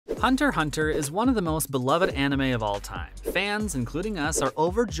Hunter x Hunter is one of the most beloved anime of all time. Fans, including us, are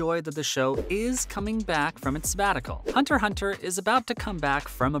overjoyed that the show is coming back from its sabbatical. Hunter x Hunter is about to come back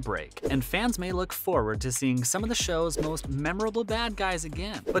from a break, and fans may look forward to seeing some of the show's most memorable bad guys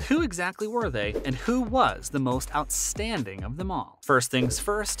again. But who exactly were they, and who was the most outstanding of them all? First things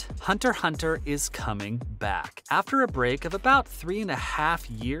first, Hunter x Hunter is coming back. After a break of about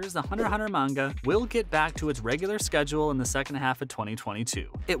 3.5 years, the Hunter x Hunter manga will get back to its regular schedule in the second half of 2022.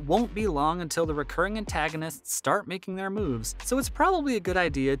 It won't be long until the recurring antagonists start making their moves, so it's probably a good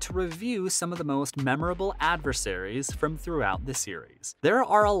idea to review some of the most memorable adversaries from throughout the series. There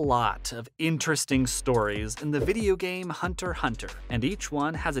are a lot of interesting stories in the video game Hunter x Hunter, and each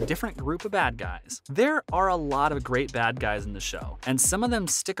one has a different group of bad guys. There are a lot of great bad guys in the show, and some of them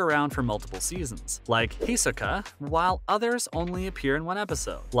stick around for multiple seasons, like Hisoka, while others only appear in one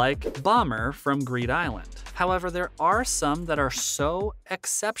episode, like Bomber from Greed Island. However, there are some that are so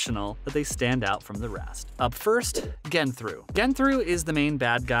exceptional that they stand out from the rest. Up first, Genthru. Genthru is the main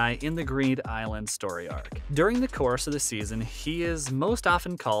bad guy in the Greed Island story arc. During the course of the season, he is most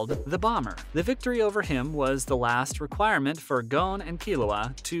often called the Bomber. The victory over him was the last requirement for Gon and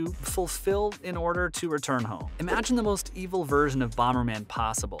Killua to fulfill in order to return home. Imagine the most evil version of Bomberman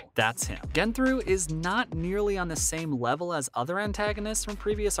possible. That's him. Genthru is not nearly on the same level as other antagonists from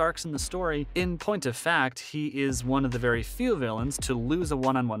previous arcs in the story. In point of fact, he is one of the very few villains to lose a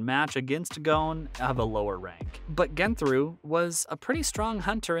one-on-one match against Gon of a lower rank. But Genthru was a pretty strong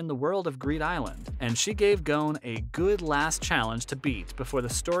hunter in the world of Greed Island, and she gave Gon a good last challenge to beat before the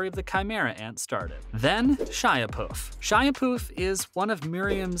story of the Chimera Ant started. Then, Shiapoof. Shiapoof is one of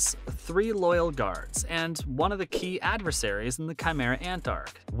Miriam's 3 loyal guards, and one of the key adversaries in the Chimera Ant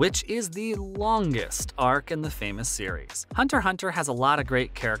arc, which is the longest arc in the famous series. Hunter x Hunter has a lot of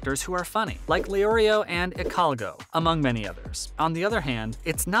great characters who are funny, like Leorio and Ikalgo, among many others. On the other hand,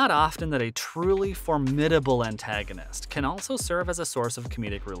 it's not often that a truly formidable antagonist can also serve as a source of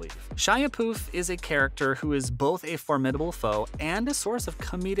comedic relief. Shiapoof is a character who is both a formidable foe and a source of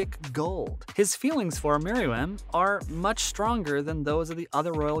comedic gold. His feelings for Miriam are much stronger than those of the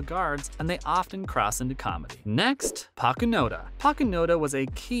other royal guards, and they often cross into comedy. Next, Pakunoda. Pakunoda was a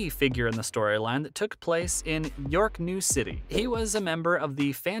key figure in the storyline that took place in York New City. He was a member of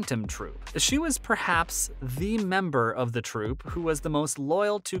the Phantom Troop. She was perhaps the member of the troop who was the most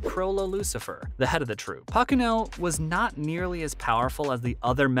loyal to Crollo Lucifer, the head of the troop. Pakuno was not nearly as powerful as the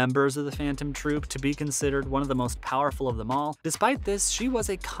other members of the Phantom Troop to be considered one of the most powerful of them all. Despite this, she was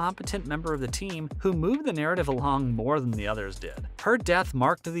a competent member of the team who moved the narrative along more than the others did. Her death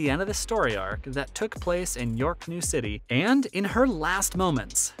marked the end of the story arc that took place in York New City, and in her last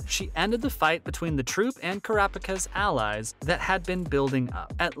moments, she ended the fight between the troop and Kurapika's allies that had been building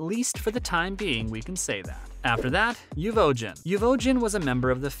up. At least for the time being, we can say that. After that, Uvojin. Uvojin was a member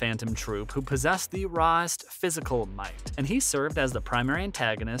of the Phantom Troop who possessed the rawest physical might, and he served as the primary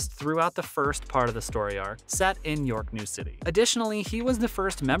antagonist throughout the first part of the story arc set in York New City. Additionally, he was the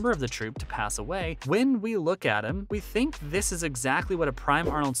first member of the troop to pass away. When we look at him, we think this is exactly what a prime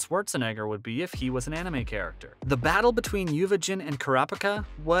Arnold Schwarzenegger would be if he was an anime character. The battle between Uvojin and Kurapika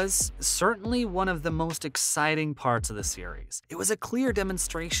was certainly one of the most exciting parts of the series. It was a clear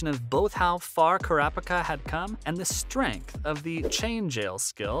demonstration of both how far Kurapika had come and the strength of the chain jail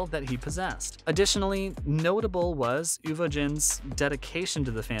skill that he possessed. Additionally, notable was Uvojin's dedication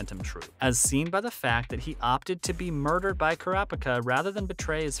to the Phantom Troop, as seen by the fact that he opted to be murdered by Kurapika rather than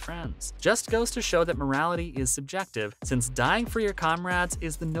betray his friends. Just goes to show that morality is subjective, since dying for your comrades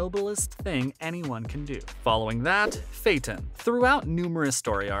is the noblest thing anyone can do. Following that, Phaeton. Throughout numerous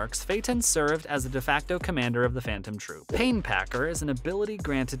story arcs, Phaeton served as the de facto commander of the Phantom Troop. Painpacker is an ability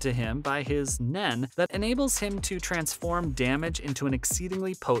granted to him by his Nen that enables him to transform damage into an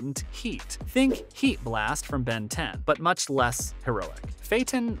exceedingly potent heat. Think Heat Blast from Ben 10, but much less heroic.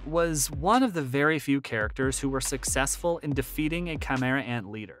 Phaeton was one of the very few characters who were successful in defeating a Chimera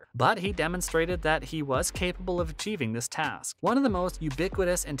Ant leader, but he demonstrated that he was capable of achieving this task. One of the most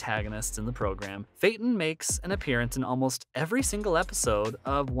ubiquitous antagonists in the program, Phaeton makes an appearance in almost every single episode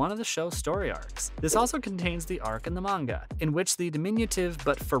of one of the show's story arcs. This also contains the arc in the manga, in which the diminutive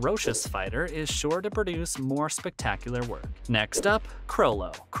but ferocious fighter is sure to produce more spectacular work. Next up,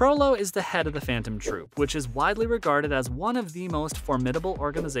 Crollo. Crollo is the head of the Phantom Troop, which is widely regarded as one of the most formidable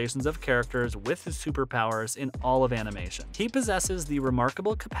organizations of characters with superpowers in all of animation. He possesses the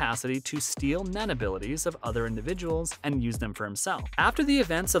remarkable capacity capacity to steal nen abilities of other individuals and use them for himself. After the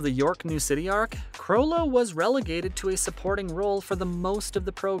events of the York New City arc, Chrollo was relegated to a supporting role for the most of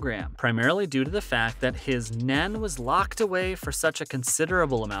the program, primarily due to the fact that his nen was locked away for such a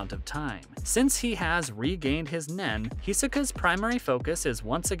considerable amount of time. Since he has regained his nen, Hisoka's primary focus is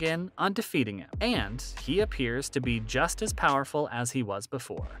once again on defeating him, and he appears to be just as powerful as he was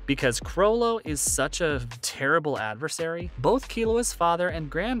before. Because Chrollo is such a terrible adversary, both Killua's father and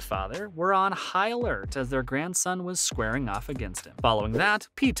grandfather were on high alert as their grandson was squaring off against him. Following that,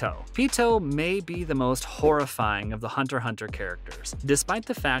 Pito. Pito may be the most horrifying of the Hunter x Hunter characters. Despite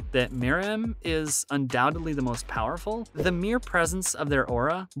the fact that Miriam is undoubtedly the most powerful, the mere presence of their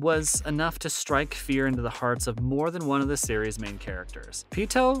aura was enough to strike fear into the hearts of more than one of the series' main characters.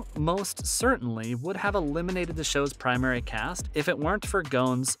 Pito most certainly would have eliminated the show's primary cast if it weren't for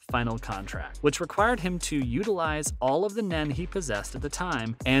Gon's final contract, which required him to utilize all of the nen he possessed at the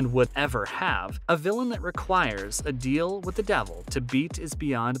time and would ever have. A villain that requires a deal with the devil to beat is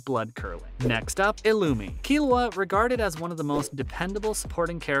beyond blood-curdling. Next up, Illumi. Killua, regarded as one of the most dependable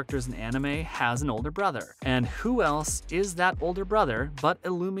supporting characters in anime, has an older brother. And who else is that older brother but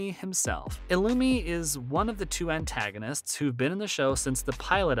Illumi himself? Illumi is one of the two antagonists who've been in the show since the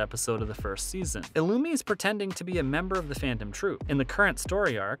pilot episode of the first season. Illumi is pretending to be a member of the Phantom Troop in the current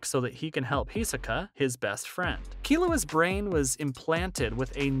story arc so that he can help Hisoka, his best friend. Killua's brain was implanted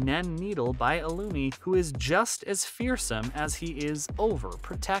with a nen needle by Illumi, who is just as fearsome as he is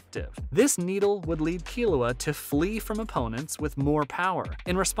overprotective. This needle would lead Killua to flee from opponents with more power.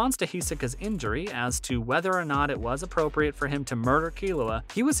 In response to Hisoka's injury as to whether or not it was appropriate for him to murder Killua,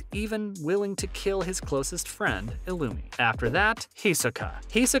 he was even willing to kill his closest friend, Illumi. After that, Hisoka.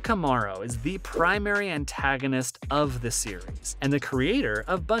 Hisoka Maro is the primary antagonist of the series, and the creator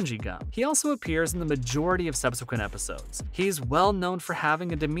of Bungee Gum. He also appears in the majority of subsequent episodes. He's well known for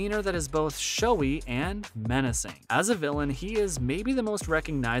having a demeanor that is both showy and menacing. As a villain, he is maybe the most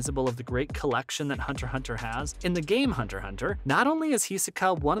recognizable of the great collection that Hunter x Hunter has. In the game Hunter x Hunter, not only is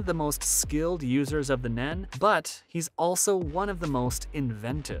Hisoka one of the most skilled users of the nen, but he's also one of the most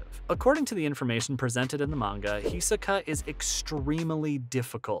inventive. According to the information presented in the manga, Hisoka is extremely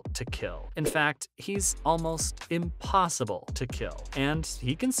difficult to kill. In fact, he's almost impossible to kill, and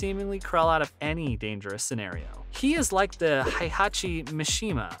he can seemingly crawl out of any dangerous scenario. He is like the Heihachi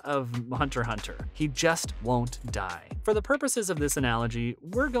Mishima of Hunter x Hunter. He just won't die. For the purposes of this analogy,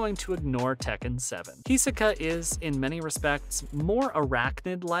 we're going to ignore Tekken 7. Hisoka is, in many respects, more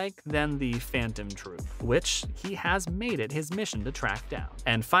arachnid-like than the Phantom Troop, which he has made it his mission to track down.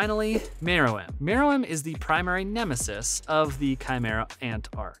 And finally, Meruem. Meruem is the primary nemesis of the Chimera Ant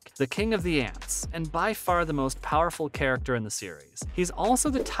arc, the king of the ants, and by far the most powerful character in the series. He's also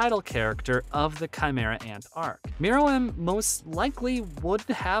the title character of the Chimera Ant arc. Meruem most likely would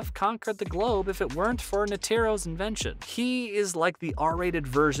have conquered the globe if it weren't for Netero's invention. He is like the R-rated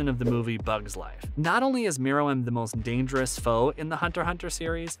version of the movie Bug's Life. Not only is Meruem the most dangerous foe in the Hunter x Hunter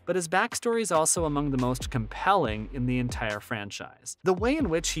series, but his backstory is also among the most compelling in the entire franchise. The way in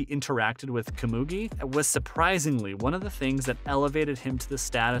which he interacted with Komugi was surprisingly one of the things that elevated him to the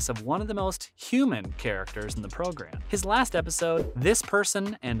status of one of the most human characters in the program. His last episode, This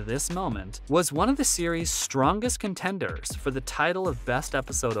Person and This Moment, was one of the series' strongest contenders for the title of Best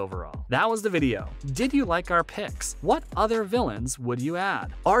Episode overall. That was the video. Did you like our picks? What other villains would you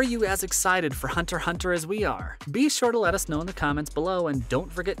add? Are you as excited for Hunter x Hunter as we are? Be sure to let us know in the comments below, and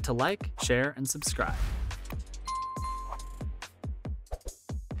don't forget to like, share, and subscribe.